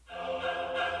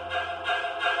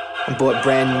Boy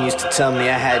Brandon used to tell me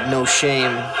I had no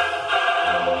shame.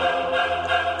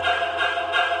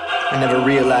 I never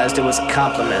realized it was a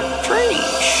compliment.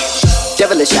 Freesh.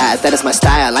 Devilish eyes, that is my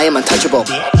style, I am untouchable.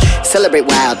 Celebrate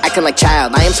wild, acting like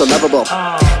child, I am so lovable.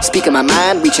 Speaking my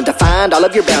mind, reaching to find all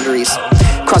of your boundaries.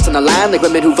 Crossing the line like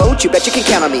women who vote, you bet you can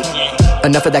count on me.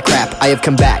 Enough of that crap, I have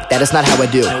come back, that is not how I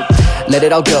do. Let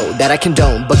it all go, that I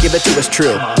condone, but give it to us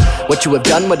true. What you have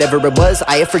done, whatever it was,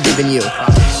 I have forgiven you.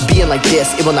 Being like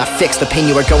this, it will not fix the pain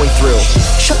you are going through.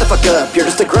 Shut the fuck up, you're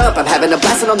just a grump. I'm having a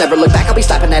blast and I'll never look back. I'll be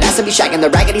slapping that ass and be shagging the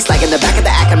raggedy slag in the back of the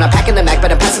act. I'm not packing the Mac,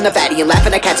 but I'm passing the fatty and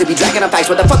laughing at cats who be dragging on pipes.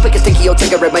 What the fuck we can stinky old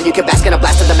tinker when you can bask in a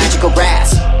blast of the magical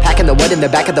grass. Packing the what in the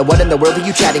back of the what in the world are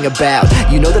you chatting about?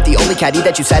 You know that the only caddy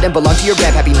that you sat in belonged to your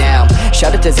grandpappy now.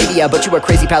 Shout out to Zadia, but you are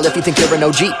crazy pal if you think you're an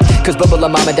OG. Cause Bubba,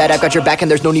 mom and dad, I've got your back and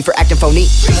there's no need for acting phony.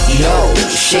 No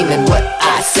shame in what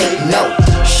I say, no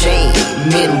shame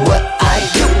in what I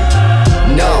do.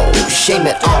 No shame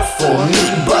at all for me,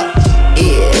 but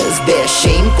is there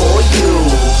shame for you?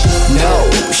 No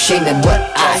shame in what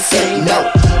I say,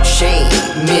 no shame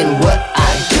in what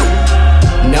I do.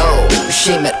 No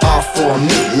shame at all for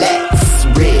me, let's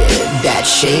rid that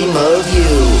shame of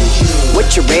you.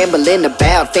 What you rambling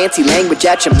about? Fancy language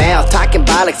out your mouth. Talking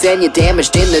bollocks and you're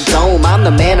damaged in the dome. I'm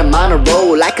the man, I'm on a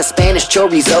roll like a Spanish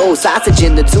chorizo. Sausage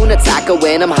in the tuna taco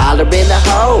when I'm hollering the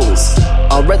hose.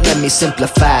 Alright, let me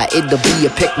simplify, it'll be a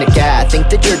picnic. I think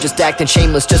that you're just acting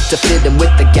shameless just to fit in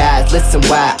with the guys. Listen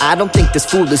why, I don't think this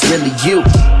fool is really you.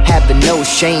 Having no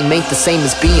shame ain't the same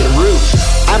as being rude.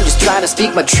 I'm just trying to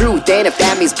speak my truth, and if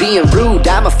that means being rude,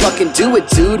 I'ma fucking do it,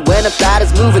 dude. When a thought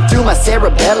is moving through my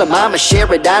cerebellum, I'ma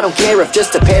share it. I don't care if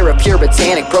just a pair of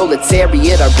puritanic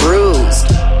proletariat are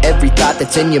bruised. Every thought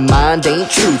that's in your mind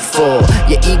ain't truthful.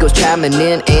 Your ego's chiming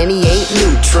in and he ain't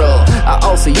neutral. I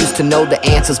also used to know the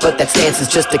answers, but that stance is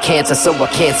just a cancer, so I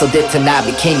canceled it and I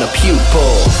became a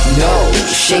pupil. No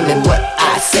shame in what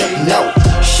I say, no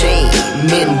shame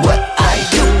in what I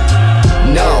do.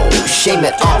 No shame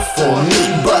at all for me,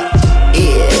 but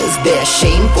is there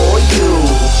shame for you?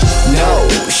 No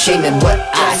shame in what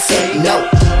I say, no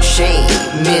shame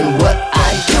in what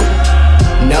I do.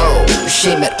 No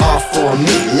shame at all for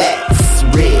me, let's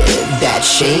rid that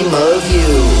shame of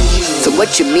you. So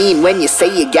what you mean when you say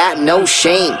you got no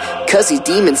shame? Cause these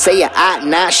demons say I ought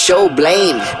not show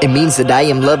blame. It means that I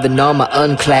am loving all my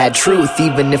unclad truth,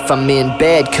 even if I'm in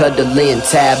bed cuddling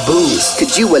taboos.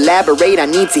 Could you elaborate? I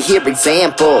need to hear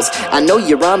examples. I know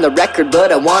you're on the record,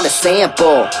 but I want a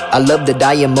sample. I love that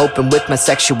I am open with my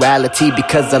sexuality,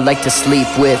 because I like to sleep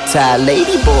with Thai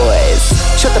lady boys.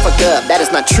 Shut the fuck up, that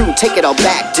is not true, take it all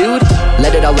back, dude.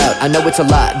 Let it all out, I know it's a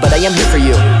lot, but I am here for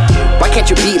you. Why can't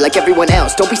you be like everyone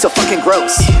else? Don't be so fucking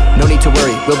gross. No need to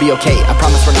worry, we'll be okay, I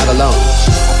promise we're not alone.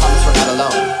 I promise we're not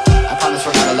alone. I promise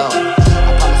we're not alone.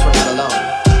 I promise we're not alone.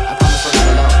 I promise we're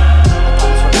not alone. I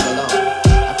promise we're not alone.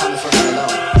 I promise we're not alone.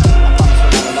 I promise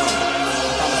we're not alone. I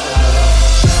promise we're not alone.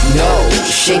 No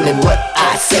shame in what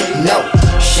I say, no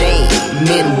shame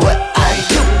in what I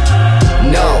do.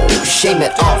 No shame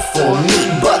at all for me,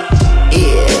 but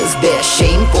is there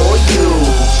shame for you?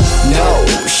 No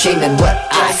shame in what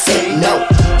I say, no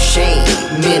shame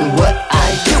in what I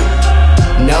do.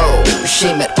 No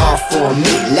shame at all for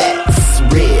me, let's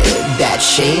rid that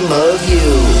shame of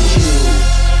you.